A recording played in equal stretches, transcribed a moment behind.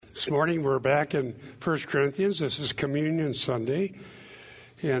This morning we're back in 1 Corinthians. This is Communion Sunday,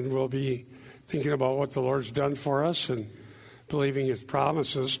 and we'll be thinking about what the Lord's done for us and believing His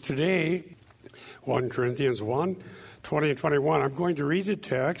promises. Today, 1 Corinthians 1, 20 and 21. I'm going to read the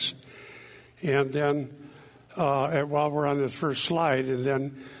text, and then while we're on this first slide, and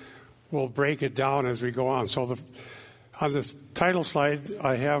then we'll break it down as we go on. So on this title slide,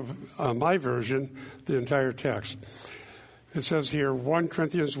 I have my version, the entire text. It says here, 1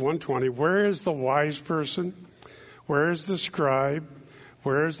 Corinthians 1:20, where is the wise person? Where is the scribe?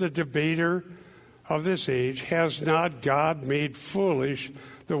 Where is the debater of this age? Has not God made foolish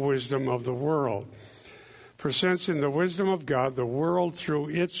the wisdom of the world? For since in the wisdom of God, the world through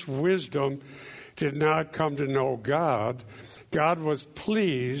its wisdom did not come to know God, God was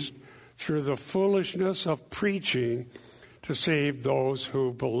pleased through the foolishness of preaching to save those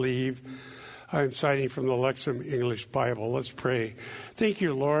who believe. I'm citing from the Lexham English Bible. Let's pray. Thank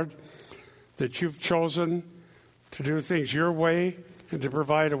you, Lord, that you've chosen to do things your way and to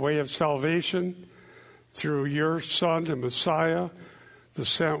provide a way of salvation through your Son, the Messiah, the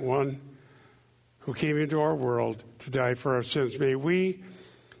sent one who came into our world to die for our sins. May we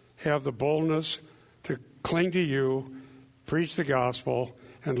have the boldness to cling to you, preach the gospel,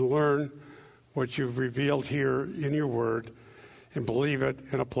 and learn what you've revealed here in your word, and believe it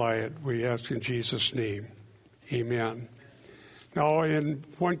and apply it. We ask in Jesus' name. Amen. Now in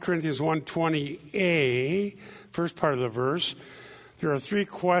 1 Corinthians 1:20a, first part of the verse, there are three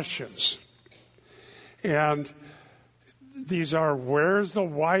questions. And these are, where is the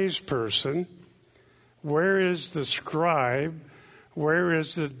wise person? Where is the scribe? Where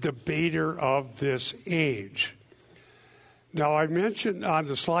is the debater of this age? Now I mentioned on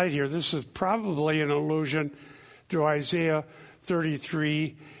the slide here, this is probably an allusion to Isaiah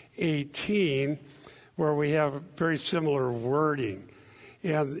 33:18, where we have very similar wording.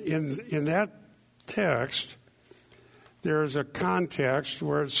 And in that text, there's a context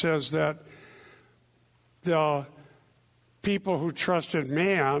where it says that the people who trusted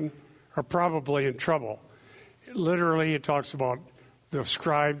man are probably in trouble. Literally, it talks about the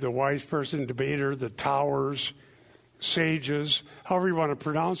scribe, the wise person, debater, the towers, sages, however you want to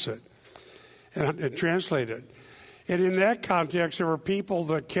pronounce it and translate it. And in that context, there were people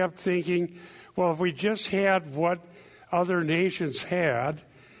that kept thinking, well, if we just had what other nations had,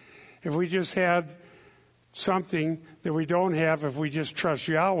 if we just had something that we don't have, if we just trust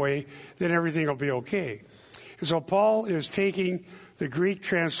Yahweh, then everything will be okay. And so Paul is taking the Greek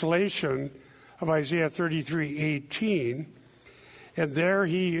translation of Isaiah 33:18, and there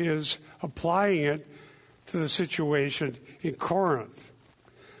he is applying it to the situation in Corinth.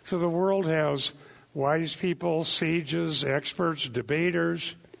 So the world has wise people, sages, experts,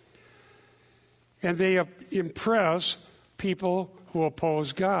 debaters, and they impress people who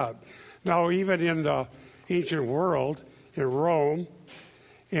oppose God. Now, even in the ancient world, in Rome,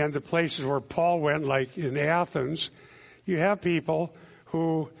 and the places where Paul went, like in Athens, you have people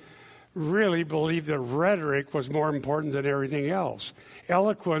who really believed that rhetoric was more important than everything else.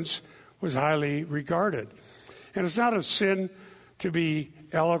 Eloquence was highly regarded. And it's not a sin to be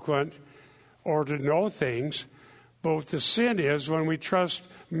eloquent or to know things, but the sin is when we trust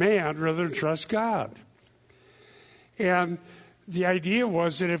man rather than trust God. And the idea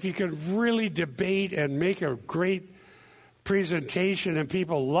was that if you could really debate and make a great presentation and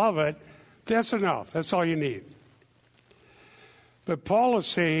people love it, that's enough. That's all you need. But Paul is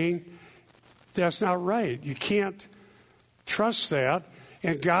saying that's not right. You can't trust that,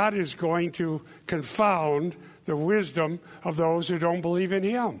 and God is going to confound the wisdom of those who don't believe in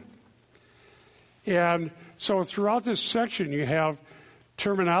Him. And so throughout this section, you have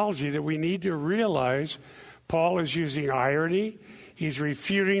terminology that we need to realize. Paul is using irony. He's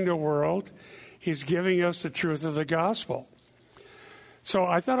refuting the world. He's giving us the truth of the gospel. So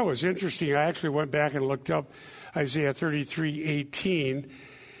I thought it was interesting. I actually went back and looked up Isaiah 33:18.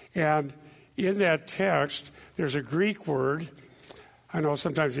 And in that text, there's a Greek word. I know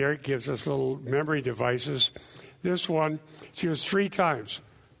sometimes Eric gives us little memory devices. This one, it's used 3 times.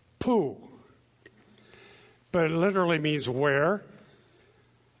 Poo. But it literally means where.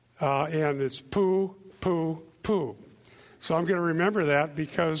 And it's poo, poo, poo. So I'm going to remember that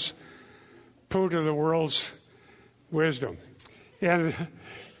because poo to the world's wisdom. And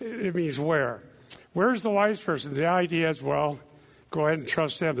it means where. Where's the wise person? The idea is, well, go ahead and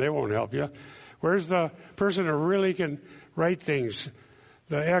trust them. They won't help you. Where's the person who really can write things?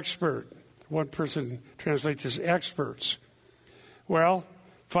 The expert. One person translates as experts. Well,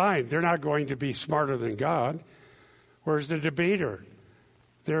 fine. They're not going to be smarter than God. Where's the debater?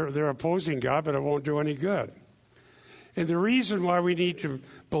 They're opposing God, but it won't do any good. And the reason why we need to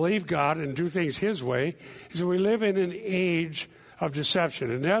believe God and do things His way is that we live in an age of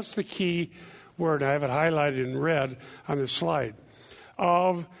deception. And that's the key word. I have it highlighted in red on the slide.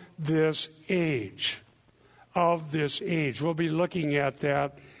 Of this age. Of this age. We'll be looking at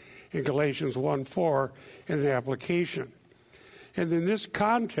that in Galatians 1:4 in an application. And in this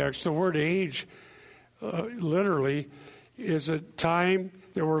context, the word age literally is a time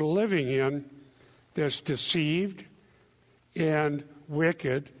that we're living in that's deceived and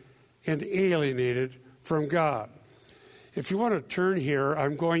wicked and alienated from God. If you want to turn here,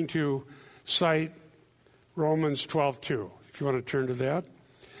 I'm going to cite Romans 12:2, if you want to turn to that.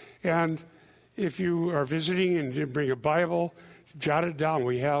 And if you are visiting and didn't bring a Bible, jot it down.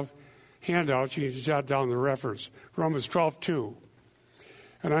 We have handouts. You can jot down the reference. Romans 12:2.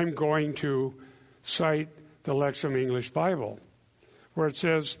 And I'm going to cite the Lexham English Bible, where it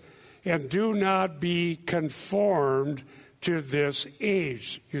says, and do not be conformed to this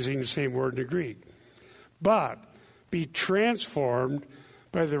age, using the same word in the Greek, but be transformed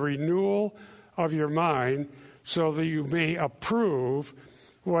by the renewal of your mind so that you may approve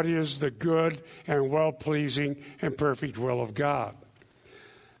what is the good and well-pleasing and perfect will of God.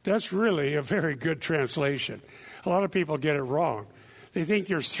 That's really a very good translation. A lot of people get it wrong. They think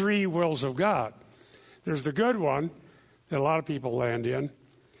there's three wills of God. There's the good one that a lot of people land in,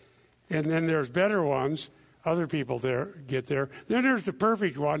 and then there's better ones, other people get there. Then there's the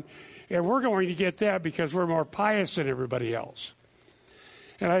perfect one, and we're going to get that because we're more pious than everybody else.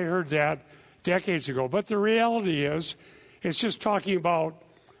 And I heard that decades ago. But the reality is, it's just talking about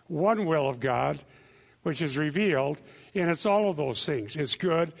one will of God, which is revealed, and it's all of those things. It's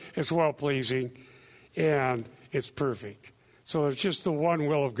good, it's well-pleasing, and it's perfect. So it's just the one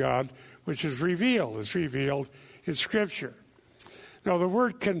will of God, which is revealed. It's revealed in Scripture. Now, the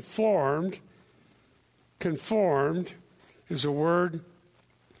word conformed is a word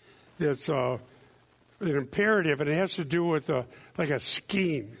that's an imperative, and it has to do with like a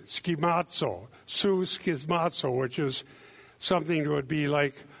scheme, schemazo, schemazo, which is something that would be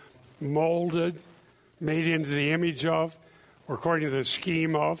like molded, made into the image of, or according to the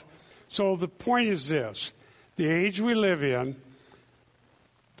scheme of. So the point is this. The age we live in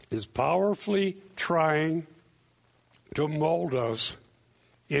is powerfully trying to mold us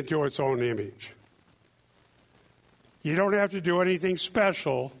into its own image. You don't have to do anything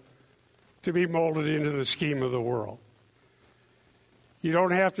special to be molded into the scheme of the world. You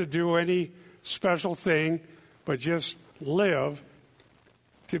don't have to do any special thing, but just live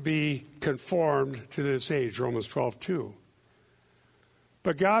to be conformed to this age, Romans 12:2.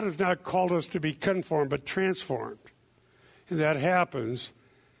 But God has not called us to be conformed, but transformed. And that happens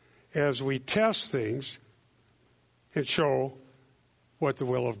as we test things and show what the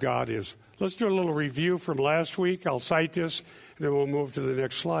will of God is. Let's do a little review from last week. I'll cite this, and then we'll move to the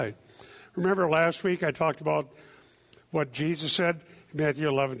next slide. Remember last week I talked about what Jesus said in Matthew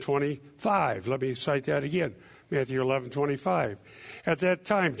 11:25. Let me cite that again. Matthew 11:25. At that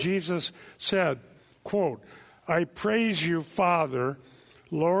time, Jesus said, quote, I praise you, Father,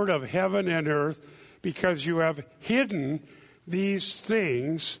 Lord of heaven and earth, because you have hidden these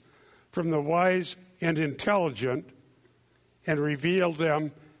things from the wise and intelligent and revealed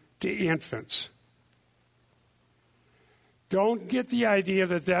them to infants. Don't get the idea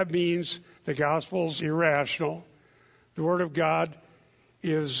that that means the gospel's irrational. The Word of God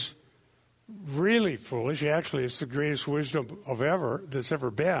is really foolish. Actually, it's the greatest wisdom that's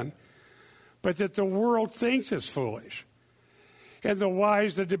ever been. But that the world thinks it's foolish. And the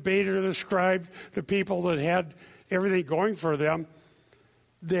wise, the debater, the scribe, the people that had everything going for them,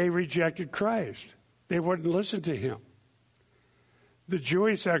 they rejected Christ. They wouldn't listen to him. The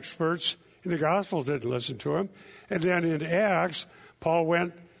Jewish experts in the Gospels didn't listen to him. And then in Acts, Paul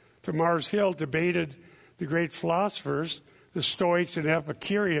went to Mars Hill, debated the great philosophers, the Stoics and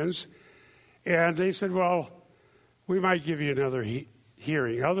Epicureans, and they said, well, we might give you another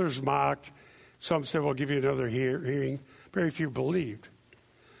hearing. Others mocked. Some said, we'll give you another hearing. Very few believed.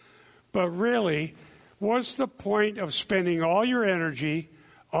 But really, what's the point of spending all your energy,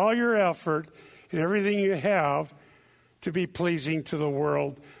 all your effort, and everything you have to be pleasing to the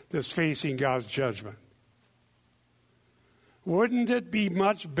world that's facing God's judgment? Wouldn't it be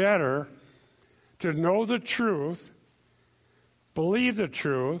much better to know the truth, believe the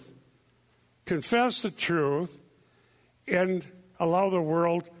truth, confess the truth, and allow the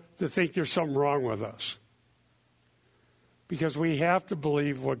world to think there's something wrong with us? Because we have to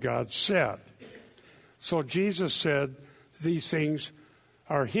believe what God said. So Jesus said these things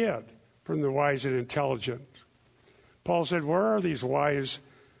are hid from the wise and intelligent. Paul said, where are these wise,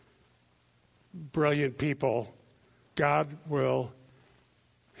 brilliant people, God will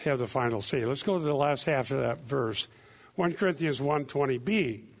have the final say. Let's go to the last half of that verse. 1 Corinthians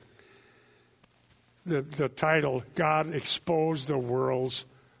 1:20b. The title, God exposed the world's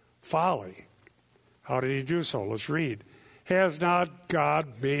folly. How did he do so? Let's read. Has not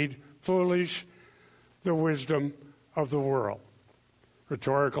God made foolish the wisdom of the world?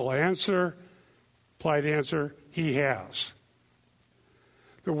 Rhetorical answer, applied answer, he has.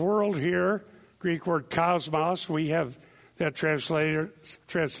 The world here, Greek word cosmos, we have that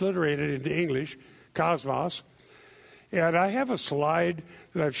transliterated into English, cosmos. And I have a slide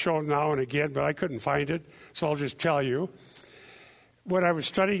that I've shown now and again, but I couldn't find it, so I'll just tell you. When I was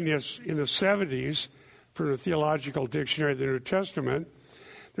studying this in the 70s from the Theological Dictionary of the New Testament,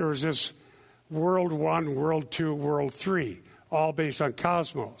 there was this World 1, World 2, World 3, all based on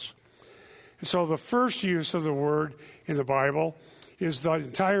cosmos. And so the first use of the word in the Bible is the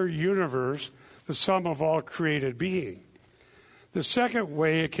entire universe, the sum of all created being. The second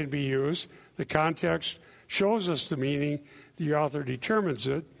way it can be used, the context shows us the meaning, the author determines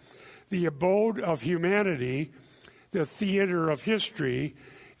it, the abode of humanity, the theater of history,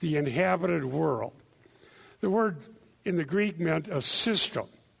 the inhabited world. The word in the Greek meant a system.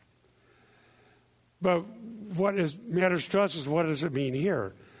 But what matters to us is what does it mean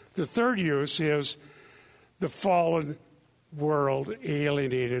here? The third use is the fallen world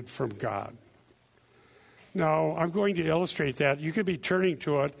alienated from God. Now, I'm going to illustrate that. You could be turning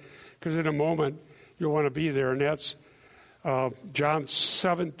to it because in a moment you'll want to be there, and that's John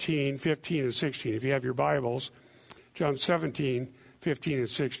 17, 15, and 16. If you have your Bibles, John 17, 15, and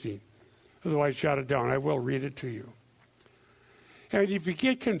 16. Otherwise, jot it down. I will read it to you. And if you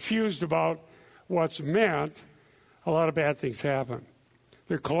get confused about what's meant, a lot of bad things happen.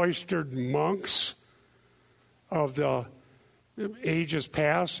 The cloistered monks of the ages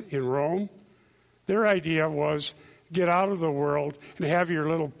past in Rome, their idea was get out of the world and have your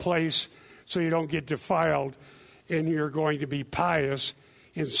little place so you don't get defiled and you're going to be pious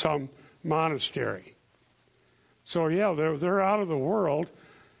in some monastery. So, yeah, they're out of the world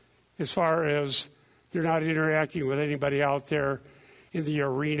as far as they're not interacting with anybody out there in the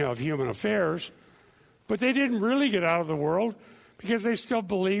arena of human affairs. But they didn't really get out of the world because they still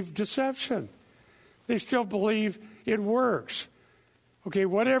believe deception. They still believe it works. Okay,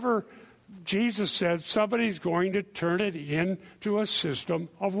 whatever Jesus said, somebody's going to turn it into a system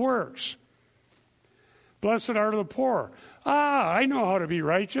of works. Blessed are the poor. I know how to be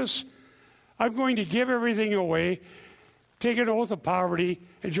righteous. I'm going to give everything away, take an oath of poverty,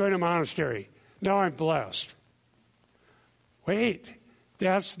 and join a monastery. Now I'm blessed. Wait,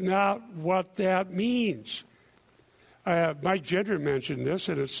 that's not what that means. Mike Gendron mentioned this,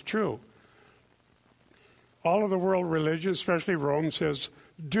 and it's true. All of the world religions, especially Rome, says,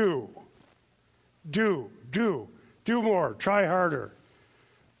 do more, try harder,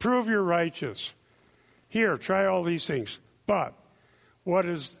 prove you're righteous. Here, try all these things. But what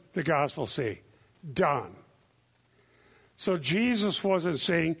does the gospel say? Done. So Jesus wasn't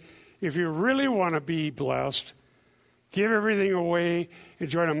saying, if you really want to be blessed, give everything away and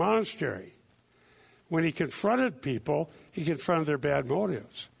join a monastery. When he confronted people, he confronted their bad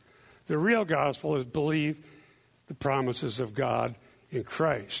motives. The real gospel is believe the promises of God in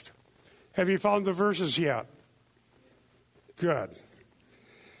Christ. Have you found the verses yet? Good.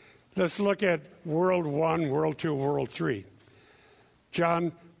 Let's look at World 1, World 2, World 3.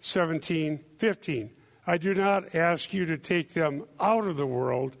 John 17, 15. I do not ask you to take them out of the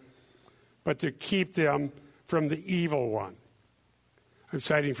world, but to keep them from the evil one. I'm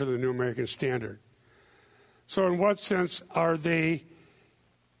citing from the New American Standard. So in what sense are they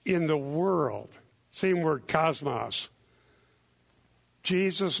in the world? Same word, cosmos.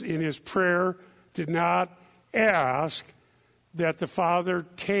 Jesus, in his prayer, did not ask that the Father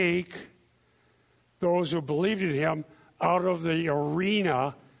take those who believed in him out of the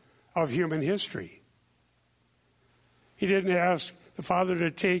arena of human history. He didn't ask the Father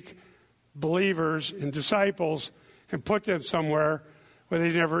to take believers and disciples and put them somewhere where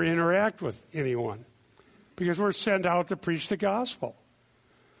they never interact with anyone, because we're sent out to preach the gospel.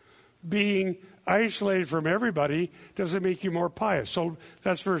 Being isolated from everybody doesn't make you more pious. So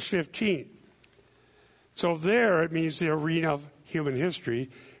that's verse 15. So there it means the arena of human history,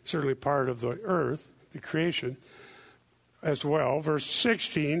 certainly part of the earth, the creation as well. Verse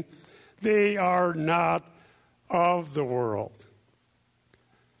 16, they are not of the world.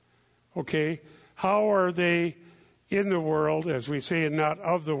 Okay, how are they in the world, as we say, and not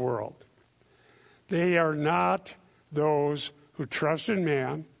of the world? They are not those who trust in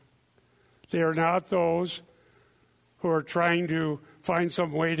man. They are not those who are trying to find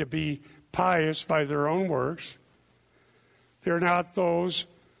some way to be pious by their own works. They're not those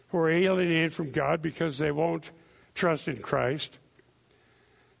who are alienated from God because they won't trust in Christ.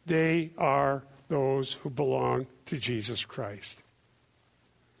 They are those who belong to Jesus Christ.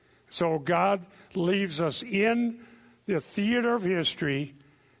 So God leaves us in the theater of history,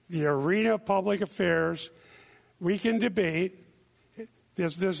 the arena of public affairs. We can debate.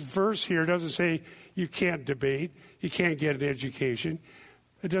 This verse here doesn't say you can't debate, you can't get an education.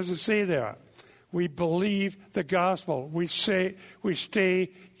 It doesn't say that. We believe the gospel. We stay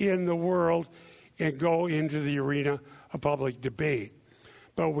in the world and go into the arena of public debate.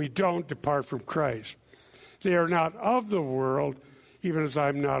 But we don't depart from Christ. They are not of the world, even as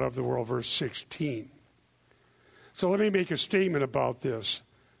I'm not of the world, verse 16. So let me make a statement about this.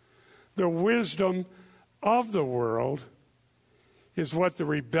 The wisdom of the world is what the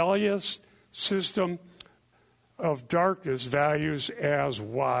rebellious system of darkness values as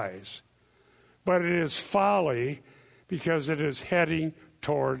wise. But it is folly because it is heading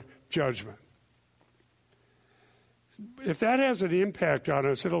toward judgment. If that has an impact on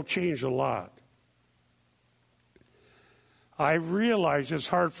us, it'll change a lot. I realize it's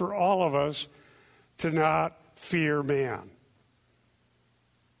hard for all of us to not fear man.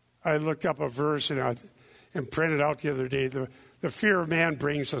 I looked up a verse and printed out the other day, the fear of man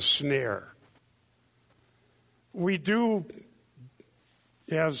brings a snare. We do,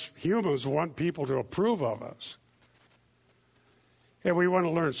 as humans, want people to approve of us. And we want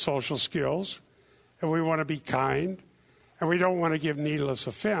to learn social skills, and we want to be kind, and we don't want to give needless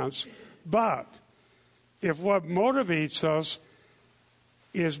offense. But if what motivates us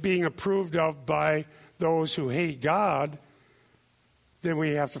is being approved of by those who hate God, then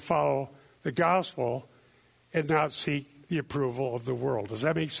we have to follow the gospel and not seek the approval of the world. Does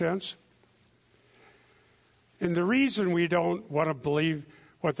that make sense? And the reason we don't want to believe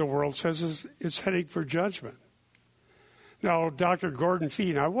what the world says is it's heading for judgment. Now, Dr. Gordon Fee,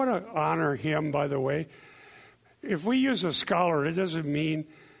 and I want to honor him, by the way. If we use a scholar, it doesn't mean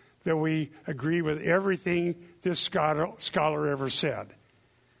that we agree with everything this scholar ever said.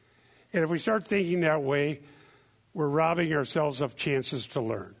 And if we start thinking that way, we're robbing ourselves of chances to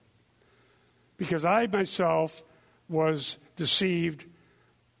learn. Because I myself was deceived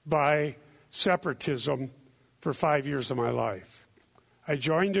by separatism for 5 years of my life. I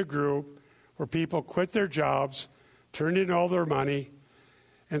joined a group where people quit their jobs, turned in all their money,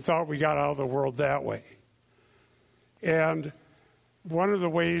 and thought we got out of the world that way. And one of the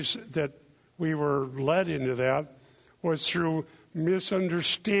ways that we were led into that was through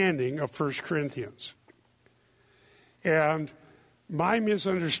misunderstanding of 1 Corinthians. And my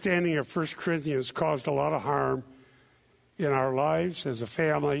misunderstanding of 1 Corinthians caused a lot of harm in our lives as a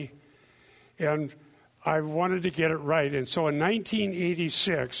family, and I wanted to get it right. And so in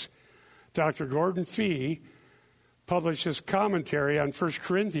 1986, Dr. Gordon Fee published his commentary on 1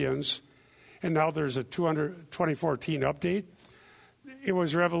 Corinthians, and now there's a 2014 update. It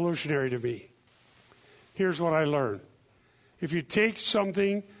was revolutionary to me. Here's what I learned. If you take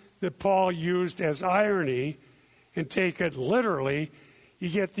something that Paul used as irony and take it literally, you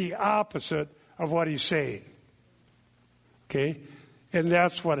get the opposite of what he's saying. Okay? And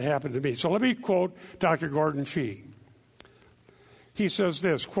that's what happened to me. So let me quote Dr. Gordon Fee. He says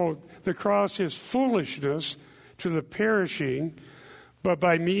this, quote, "The cross is foolishness to the perishing, but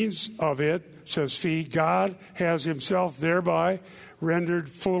by means of it, says Fee, God has himself thereby rendered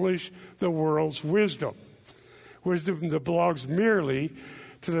foolish the world's wisdom. Wisdom that belongs merely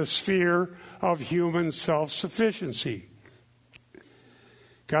to the sphere of human self-sufficiency.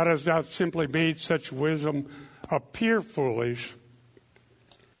 God has not simply made such wisdom appear foolish,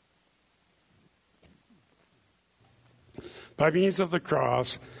 by means of the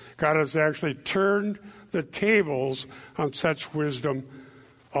cross, God has actually turned the tables on such wisdom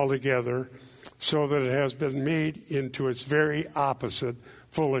altogether, so that it has been made into its very opposite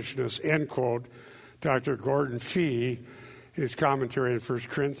foolishness," end quote, Dr. Gordon Fee in his commentary on 1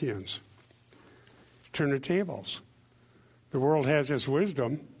 Corinthians. Turn the tables. The world has its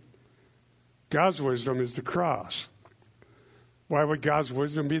wisdom. God's wisdom is the cross. Why would God's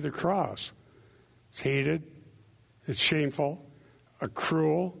wisdom be the cross? It's hated. It's shameful. A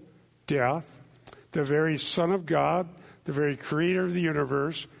cruel death. The very Son of God, the very creator of the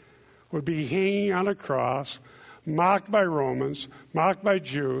universe, would be hanging on a cross, mocked by Romans, mocked by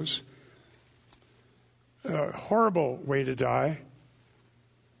Jews. A horrible way to die.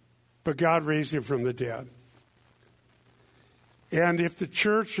 But God raised him from the dead. And if the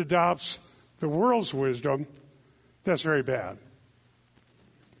church adopts the world's wisdom, that's very bad.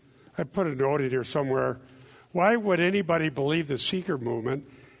 I put a note in here somewhere. Why would anybody believe the seeker movement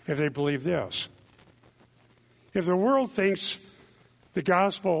if they believe this? If the world thinks the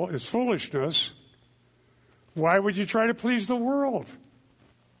gospel is foolishness, why would you try to please the world?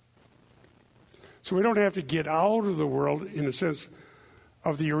 So we don't have to get out of the world in the sense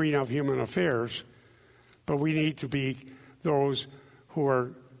of the arena of human affairs, but we need to be those who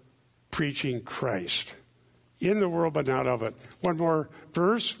are preaching Christ. In the world, but not of it. One more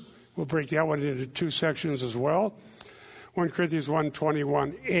verse. We'll break that one into two sections as well. 1 Corinthians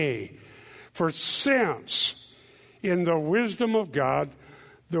 1:21a. For since in the wisdom of God,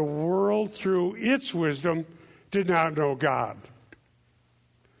 the world through its wisdom did not know God.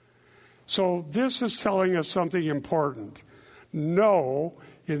 So this is telling us something important. Know,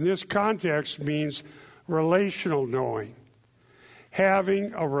 in this context, means relational knowing.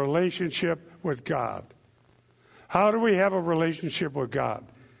 Having a relationship with God. How do we have a relationship with God?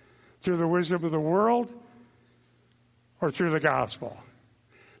 Through the wisdom of the world or through the gospel?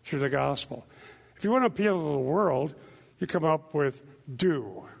 Through the gospel. If you want to appeal to the world, you come up with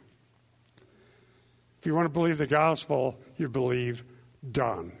do. If you want to believe the gospel, you believe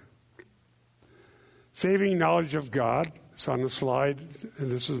done. Saving knowledge of God, it's on the slide,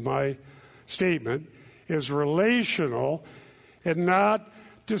 and this is my statement, is relational and not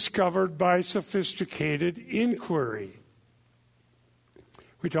discovered by sophisticated inquiry.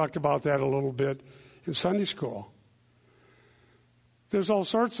 We talked about that a little bit in Sunday school. There's all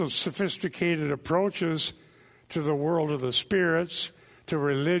sorts of sophisticated approaches to the world of the spirits, to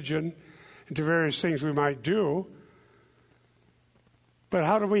religion, and to various things we might do. But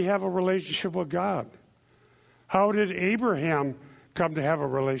how do we have a relationship with God? How did Abraham come to have a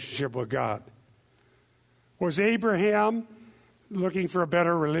relationship with God? Was Abraham looking for a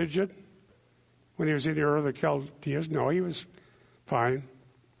better religion when he was in the Ur of the Chaldeans? No, he was fine.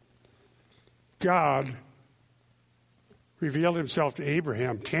 God revealed himself to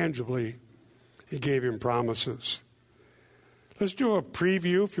Abraham tangibly. He gave him promises. Let's do a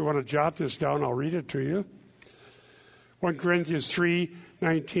preview. If you want to jot this down, I'll read it to you. 1 Corinthians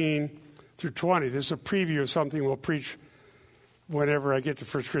 3:19 through 20. This is a preview of something we'll preach whenever I get to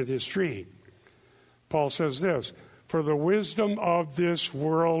 1 Corinthians 3. Paul says this, for the wisdom of this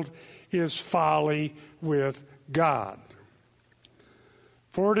world is folly with God.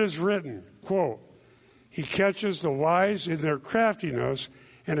 For it is written, quote, he catches the wise in their craftiness,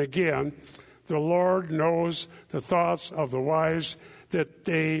 and again, the Lord knows the thoughts of the wise, that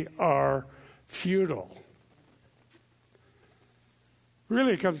they are futile.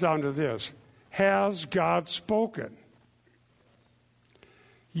 Really, it comes down to this. Has God spoken?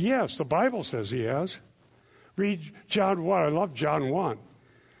 Yes, the Bible says he has. Read John 1. I love John 1.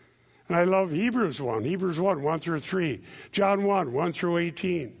 And I love Hebrews 1. Hebrews 1, 1 through 3. John 1, 1 through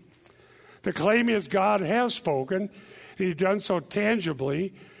 18. The claim is God has spoken, and he's done so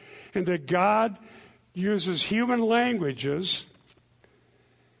tangibly, and that God uses human languages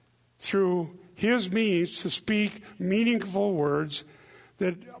through his means to speak meaningful words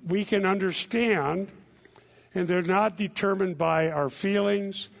that we can understand, and they're not determined by our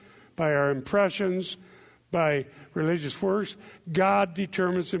feelings, by our impressions, by religious works. God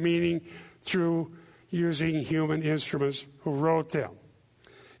determines the meaning through using human instruments who wrote them.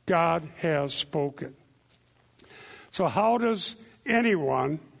 God has spoken. So how does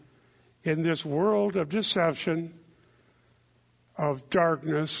anyone in this world of deception, of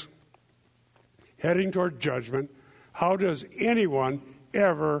darkness, heading toward judgment, how does anyone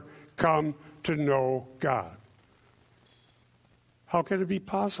ever come to know God? How can it be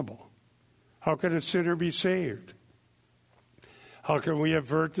possible? How can a sinner be saved? How can we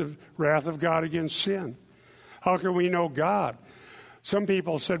avert the wrath of God against sin? How can we know God? Some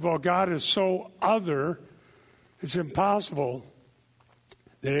people said, well, God is so other, it's impossible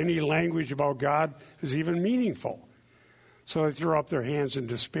that any language about God is even meaningful. So they throw up their hands in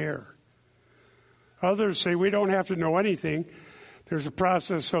despair. Others say we don't have to know anything. There's a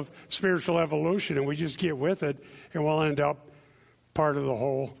process of spiritual evolution, and we just get with it, and we'll end up part of the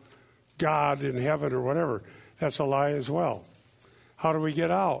whole God in heaven or whatever. That's a lie as well. How do we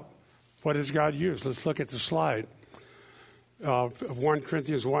get out? What does God use? Let's look at the slide of 1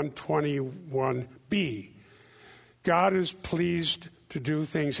 Corinthians 1:21b. God is pleased to do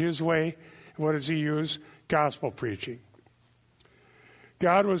things his way. What does he use? Gospel preaching.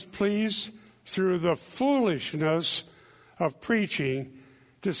 God was pleased through the foolishness of preaching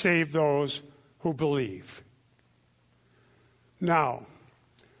to save those who believe. Now,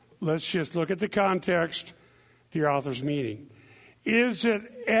 let's just look at the context, the author's meaning. Is it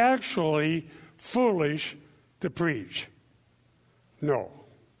actually foolish to preach? No.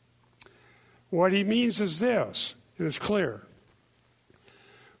 What he means is this, and it's clear.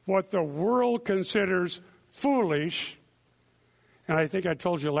 What the world considers foolish, and I think I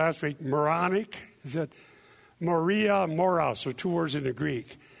told you last week, moronic, is that moria and moros are two words in the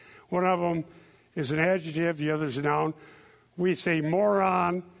Greek. One of them is an adjective, the other is a noun. We say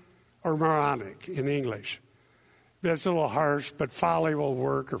moron or moronic in English. That's a little harsh, but folly will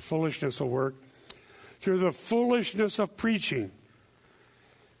work or foolishness will work. Through the foolishness of preaching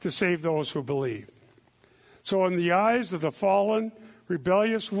to save those who believe. So in the eyes of the fallen,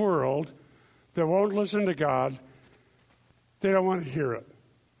 rebellious world that won't listen to God, they don't want to hear it.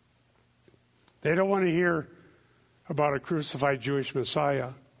 They don't want to hear about a crucified Jewish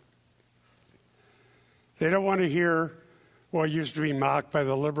Messiah. They don't want to hear what used to be mocked by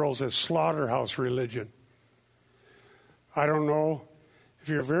the liberals as slaughterhouse religion. I don't know if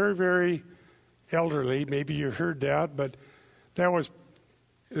you're very, very elderly, maybe you heard that, but that was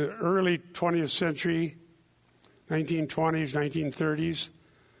the early 20th century, 1920s, 1930s.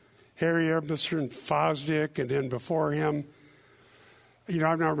 Harry Emerson Fosdick, and then before him, I'm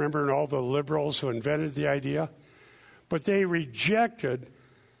not remembering all the liberals who invented the idea, but they rejected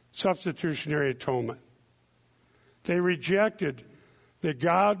substitutionary atonement. They rejected that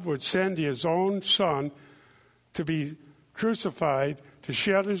God would send his own son to be crucified, to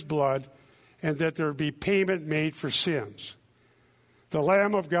shed his blood, and that there would be payment made for sins. The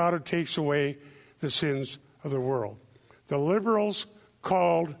Lamb of God who takes away the sins of the world. The liberals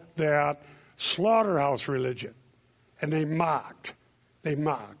called that slaughterhouse religion, and they mocked. They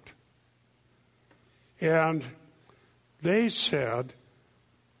mocked. And they said,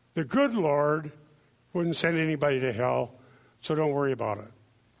 the good Lord wouldn't send anybody to hell, so don't worry about it.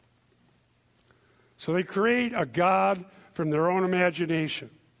 So they create a God from their own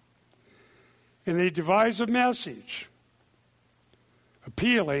imagination. And they devise a message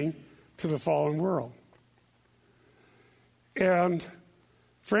appealing to the fallen world. And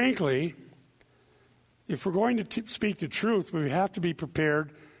frankly, if we're going to speak the truth, we have to be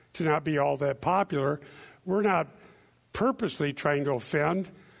prepared to not be all that popular. We're not purposely trying to offend,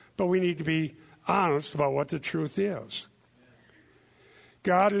 but we need to be honest about what the truth is.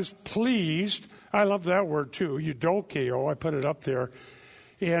 God is pleased. I love that word too, eudokeo. I put it up there.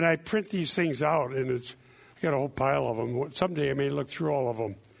 And I print these things out, and I got a whole pile of them. Someday I may look through all of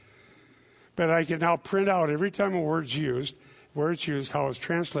them. But I can now print out every time a word's used, where it's used, how it's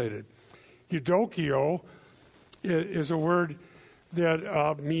translated. Eudokeo is a word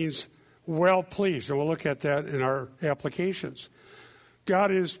that means well pleased, and we'll look at that in our applications.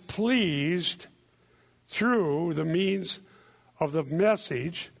 God is pleased through the means of the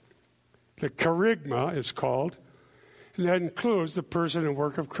message, the kerygma is called, and that includes the person and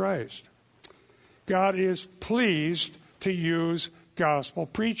work of Christ. God is pleased to use gospel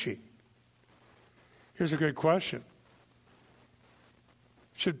preaching. Here's a good question.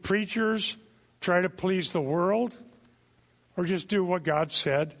 Should preachers try to please the world or just do what God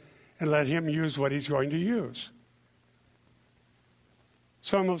said and let him use what he's going to use?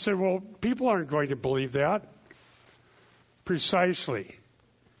 Some will say, well, people aren't going to believe that. Precisely.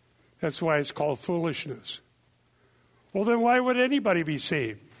 That's why it's called foolishness. Well, then why would anybody be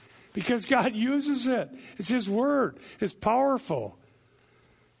saved? Because God uses it. It's his word. It's powerful.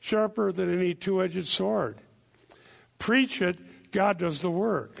 Sharper than any two-edged sword. Preach it, God does the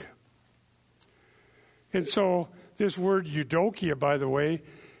work. And so this word eudokia, by the way,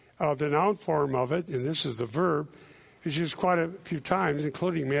 the noun form of it, and this is the verb, is used quite a few times,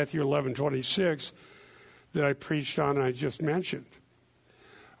 including Matthew 11:26 that I preached on and I just mentioned.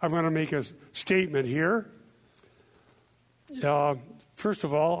 I'm going to make a statement here. First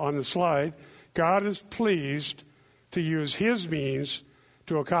of all, on the slide, God is pleased to use his means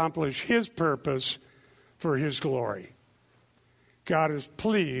to accomplish his purpose for his glory. God is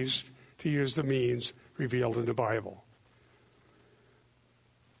pleased to use the means revealed in the Bible.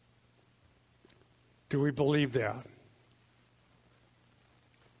 Do we believe that?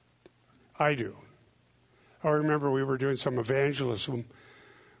 I do. I remember we were doing some evangelism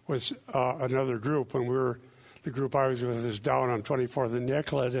with another group when the group I was with is down on 24th and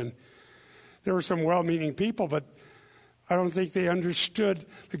Nicollet, and there were some well-meaning people, but I don't think they understood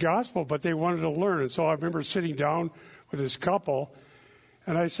the gospel, but they wanted to learn. And so I remember sitting down with this couple,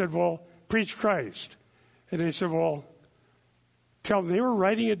 and I said, well, preach Christ. And they said, well, tell them. They were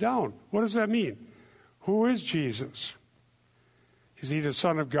writing it down. What does that mean? Who is Jesus? Is he the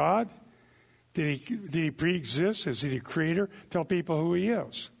Son of God? Did he pre-exist? Is he the creator? Tell people who he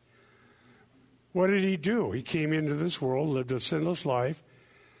is. What did he do? He came into this world, lived a sinless life,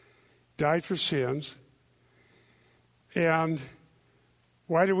 died for sins. And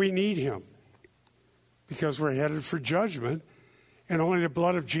why do we need him? Because we're headed for judgment. And only the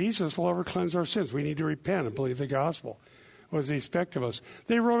blood of Jesus will ever cleanse our sins. We need to repent and believe the gospel. What does he expect of us?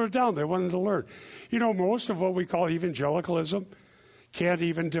 They wrote it down. They wanted to learn. You know, most of what we call evangelicalism can't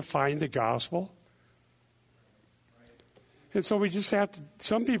even define the gospel. And so we just have to,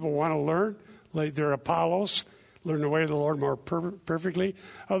 some people want to learn, like they're Apollos, learn the way of the Lord more perfectly.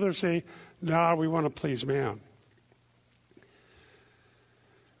 Others say, nah, we want to please man.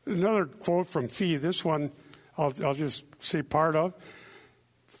 Another quote from Fee, this one I'll just say part of.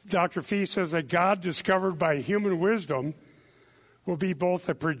 Dr. Fee says that God discovered by human wisdom will be both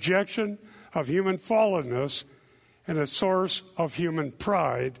a projection of human fallenness and a source of human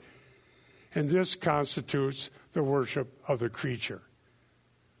pride, and this constitutes the worship of the creature.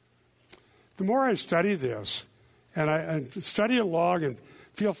 The more I study this, and I study along, and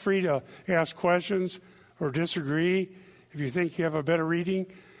feel free to ask questions or disagree if you think you have a better reading,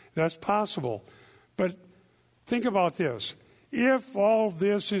 that's possible. But think about this. If all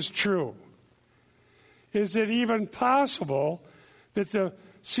this is true, is it even possible that the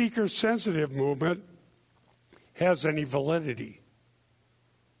seeker-sensitive movement has any validity?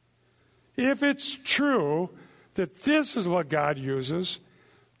 If it's true that this is what God uses,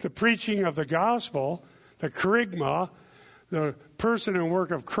 the preaching of the gospel, the kerygma, the person and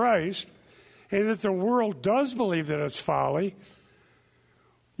work of Christ, and that the world does believe that it's folly,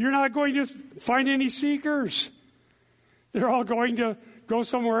 you're not going to find any seekers. They're all going to go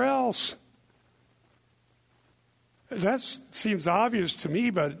somewhere else. That seems obvious to me,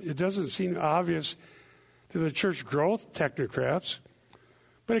 but it doesn't seem obvious to the church growth technocrats.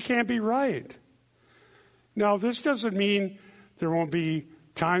 But it can't be right. Now, this doesn't mean there won't be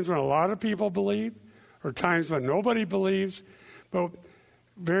times when a lot of people believe or times when nobody believes, but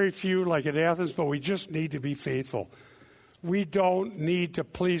very few like at Athens, but we just need to be faithful. We don't need to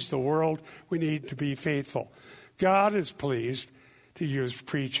please the world. We need to be faithful. God is pleased to use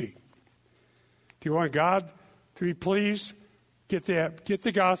preaching. Do you want God to be pleased? Get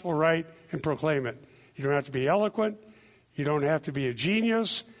the gospel right and proclaim it. You don't have to be eloquent. You don't have to be a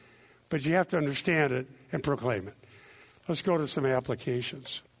genius, but you have to understand it and proclaim it. Let's go to some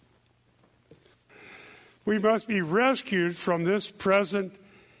applications. We must be rescued from this present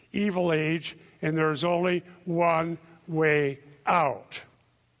evil age, and there's only one way out.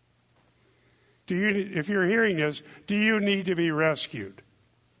 If you're hearing this, do you need to be rescued?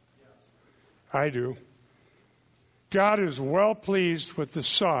 Yes. I do. God is well pleased with the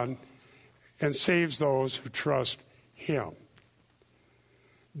Son and saves those who trust him.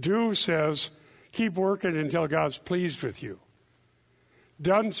 Do says, keep working until God's pleased with you.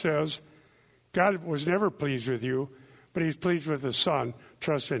 Done says, God was never pleased with you, but he's pleased with the Son.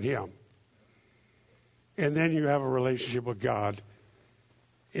 Trust in him. And then you have a relationship with God,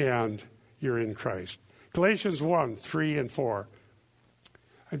 and you're in Christ. Galatians 1, 3 and 4.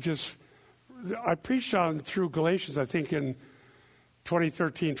 I preached on through Galatians, I think, in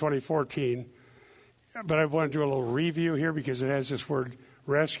 2013, 2014. But I want to do a little review here because it has this word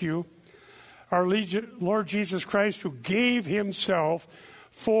rescue. Our Lord Jesus Christ, who gave himself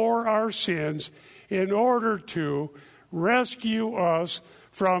for our sins in order to rescue us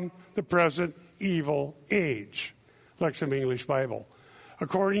from the present evil age. Lexham English Bible.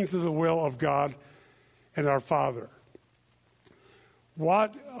 According to the will of God and our Father.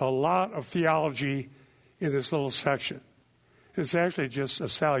 What a lot of theology in this little section. It's actually just a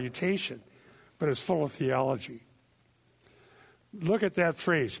salutation, but it's full of theology. Look at that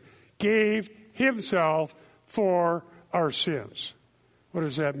phrase. Gave himself for our sins. What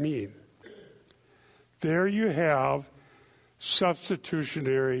does that mean? There you have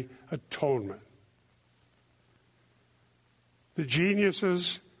substitutionary atonement. The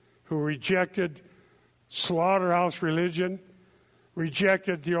geniuses who rejected slaughterhouse religion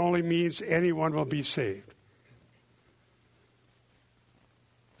rejected the only means anyone will be saved.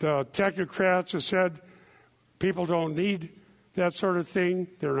 The technocrats have said people don't need that sort of thing.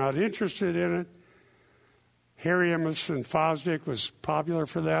 They're not interested in it. Harry Emerson Fosdick was popular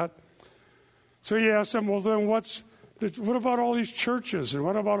for that. So you ask them, well, then what about all these churches? And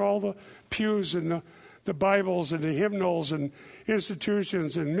what about all the pews and the Bibles and the hymnals and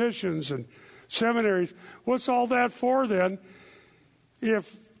institutions and missions and seminaries? What's all that for then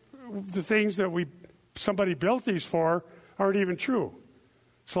if the things that somebody built these for aren't even true?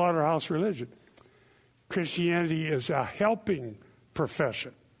 Slaughterhouse religion. Christianity is a helping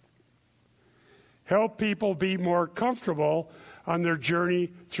profession. Help people be more comfortable on their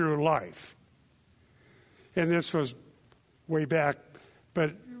journey through life. And this was way back,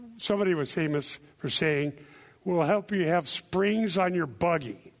 but somebody was famous for saying, we'll help you have springs on your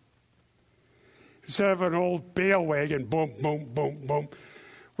buggy. Instead of an old bale wagon, boom, boom, boom, boom,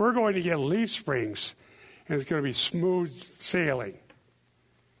 we're going to get leaf springs, and it's going to be smooth sailing.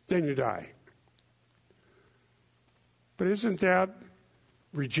 Then you die. But isn't that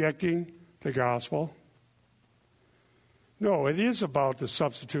rejecting the gospel? No, it is about the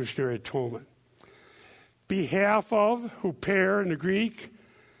substitutionary atonement. Behalf of, huper in the Greek,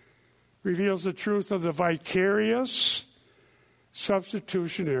 reveals the truth of the vicarious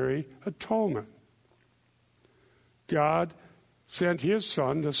substitutionary atonement. God sent his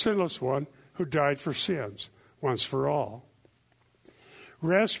Son, the sinless one, who died for sins once for all.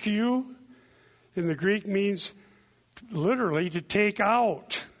 Rescue in the Greek means literally to take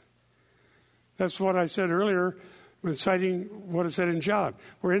out. That's what I said earlier when citing what it said in John.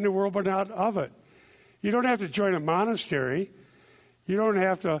 We're in the world, but not of it. You don't have to join a monastery. You don't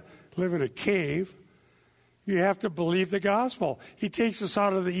have to live in a cave. You have to believe the gospel. He takes us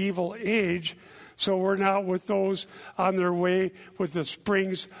out of the evil age, so we're not with those on their way with the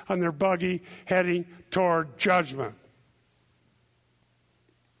springs on their buggy heading toward judgment.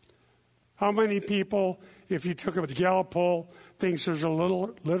 How many people, if you took a Gallup poll, thinks there's a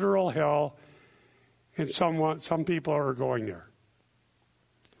little literal hell, and some people are going there?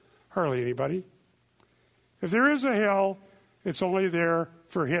 Hardly anybody. If there is a hell, it's only there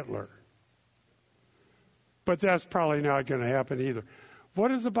for Hitler. But that's probably not going to happen either. What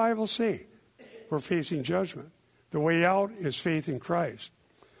does the Bible say? We're facing judgment. The way out is faith in Christ.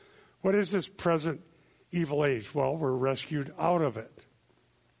 What is this present evil age? Well, we're rescued out of it.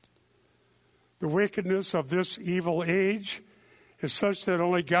 The wickedness of this evil age is such that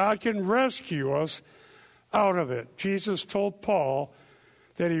only God can rescue us out of it. Jesus told Paul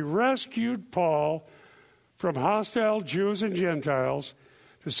that he rescued Paul from hostile Jews and Gentiles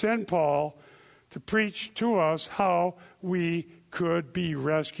to send Paul to preach to us how we could be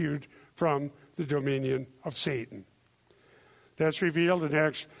rescued from the dominion of Satan. That's revealed in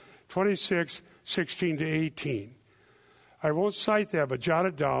Acts 26, 16 to 18. I won't cite that, but jot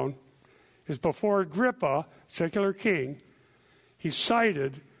it down. It's before Agrippa, secular king, he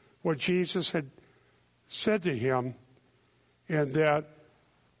cited what Jesus had said to him, and that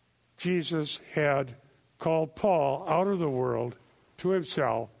Jesus had called Paul out of the world to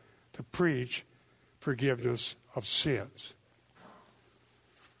himself to preach forgiveness of sins.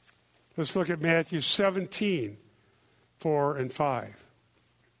 Let's look at Matthew 17, 4 and 5.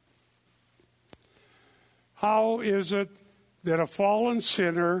 How is it that a fallen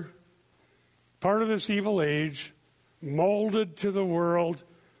sinner, part of this evil age, molded to the world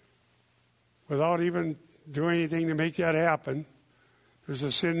without even doing anything to make that happen, there's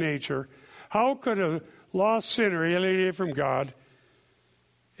a sin nature, how could a lost sinner alienated from God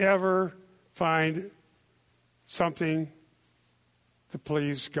ever find something to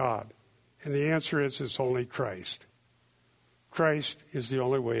please God? And the answer is it's only Christ. Christ is the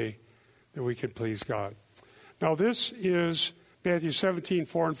only way that we can please God. Now this is Matthew 17,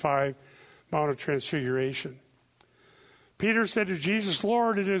 4 and 5, Mount of Transfiguration. Peter said to Jesus,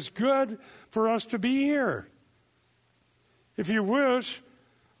 Lord, it is good for us to be here. If you wish,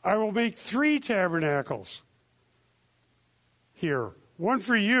 I will make 3 tabernacles here. One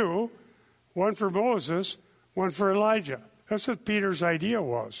for you, one for Moses, one for Elijah. That's what Peter's idea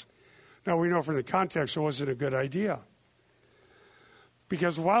was. Now we know from the context it wasn't a good idea.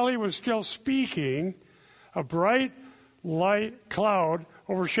 Because while he was still speaking, a bright light cloud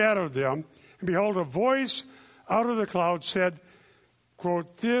overshadowed them. And behold, a voice out of the cloud said,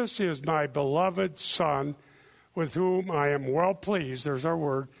 quote, "This is my beloved Son, with whom I am well pleased." There's our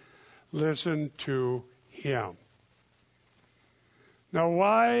word. Listen to him. Now,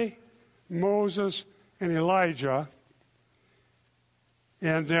 why Moses and Elijah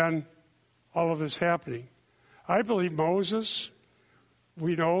and then all of this happening? I believe Moses,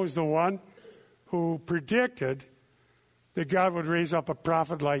 we know, is the one who predicted that God would raise up a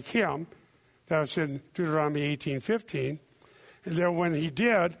prophet like him. That's in Deuteronomy 18:15. And that when he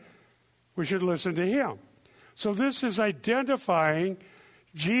did, we should listen to him. So this is identifying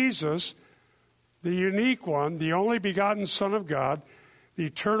Jesus, the unique one, the only begotten Son of God, the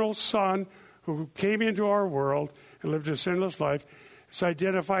eternal Son who came into our world and lived a sinless life. It's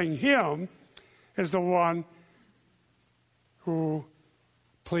identifying him as the one who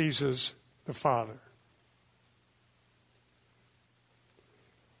pleases the Father.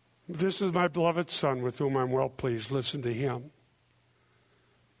 This is my beloved Son with whom I'm well pleased. Listen to him.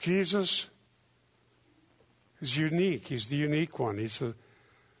 Jesus is unique. He's the unique one. He's the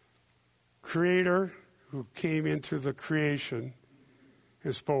creator who came into the creation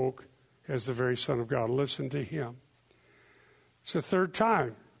and spoke as the very Son of God. Listen to him. It's the third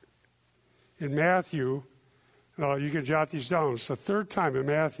time In Matthew, you can jot these down. It's the third time in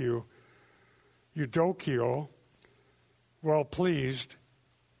Matthew, eudokio, well pleased,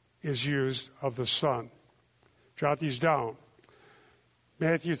 is used of the Son. Jot these down.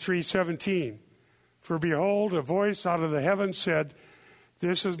 Matthew 3:17. For behold, a voice out of the heavens said,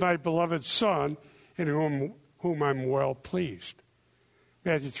 this is my beloved Son, in whom I'm well pleased.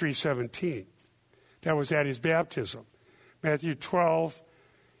 Matthew 3:17. That was at his baptism. Matthew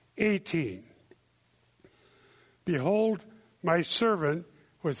 12:18. Behold, my servant,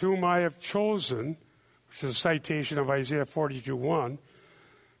 with whom I have chosen, which is a citation of Isaiah 42:1,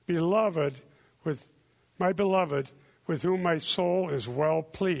 my beloved, with whom my soul is well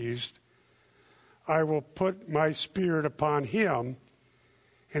pleased, I will put my spirit upon him,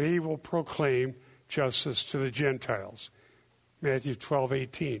 and he will proclaim justice to the Gentiles. Matthew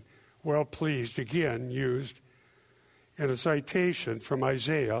 12:18. Well pleased, again, used in a citation from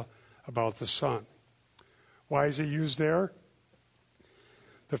Isaiah about the Son. Why is it used there?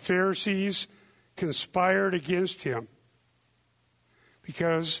 The Pharisees conspired against him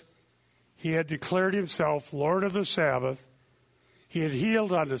because he had declared himself Lord of the Sabbath, he had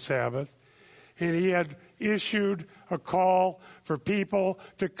healed on the Sabbath, and he had issued a call for people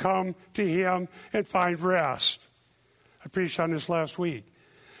to come to him and find rest. I preached on this last week.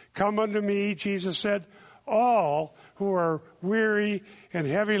 Come unto me, Jesus said, all who are weary and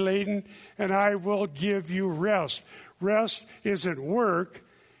heavy laden, and I will give you rest. Rest isn't work,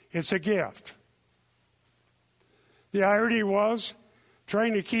 it's a gift. The irony was,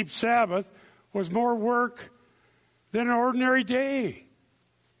 trying to keep Sabbath was more work than an ordinary day.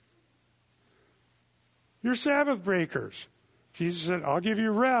 You're Sabbath breakers. Jesus said, I'll give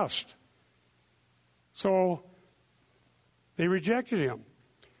you rest. So they rejected him.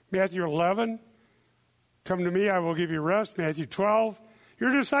 Matthew 11, come to me, I will give you rest. Matthew 12,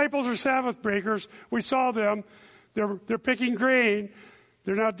 your disciples are Sabbath breakers. We saw them. They're picking grain.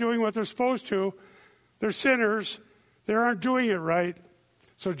 They're not doing what they're supposed to. They're sinners. They aren't doing it right.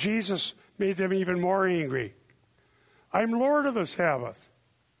 So Jesus made them even more angry. I'm Lord of the Sabbath.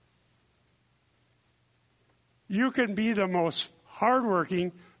 You can be the most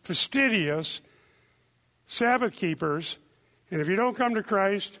hardworking, fastidious Sabbath keepers, and if you don't come to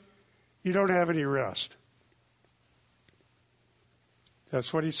Christ, you don't have any rest.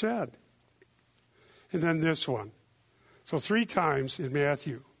 That's what he said. And then this one. So 3 times in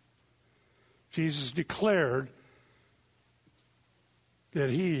Matthew, Jesus declared that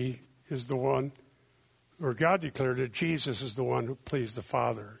he is the one, or God declared that Jesus is the one who pleased the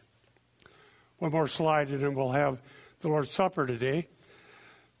Father. One more slide, and then we'll have the Lord's Supper today.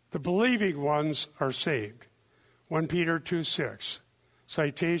 The believing ones are saved. 1 Peter 2:6.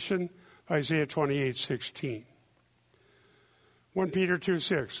 Citation, Isaiah 28:16. 1 Peter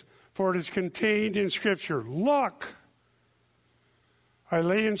 2:6. For it is contained in Scripture, look, I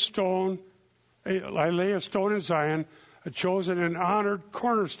lay a stone in Zion, a chosen and honored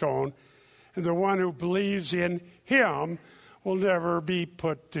cornerstone, and the one who believes in him will never be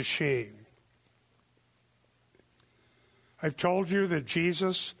put to shame. I've told you that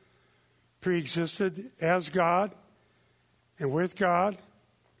Jesus pre-existed as God and with God,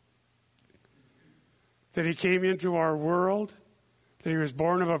 that he came into our world, that he was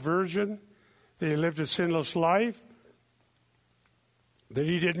born of a virgin, that he lived a sinless life, that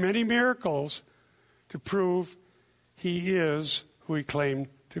he did many miracles to prove he is who he claimed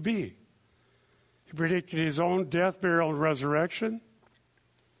to be. He predicted his own death, burial, and resurrection.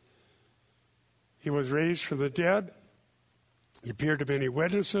 He was raised from the dead. He appeared to many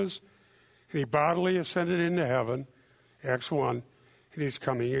witnesses, and he bodily ascended into heaven, Acts 1, and he's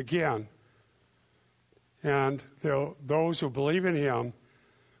coming again. And those who believe in him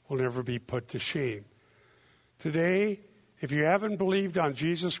will never be put to shame. Today, if you haven't believed on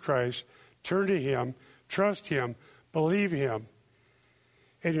Jesus Christ, turn to him, trust him, believe him,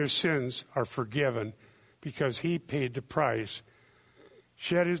 and your sins are forgiven because he paid the price,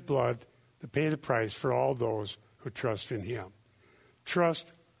 shed his blood to pay the price for all those who trust in him.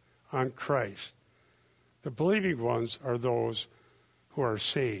 Trust on Christ. The believing ones are those who are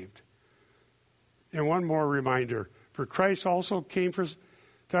saved. And one more reminder, for Christ also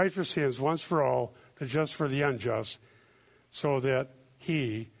died for sins once for all, the just for the unjust, so that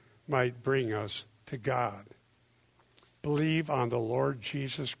he might bring us to God. Believe on the Lord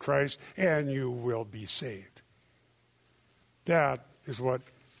Jesus Christ, and you will be saved. That is what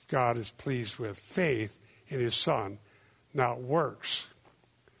God is pleased with, faith in his Son, not works.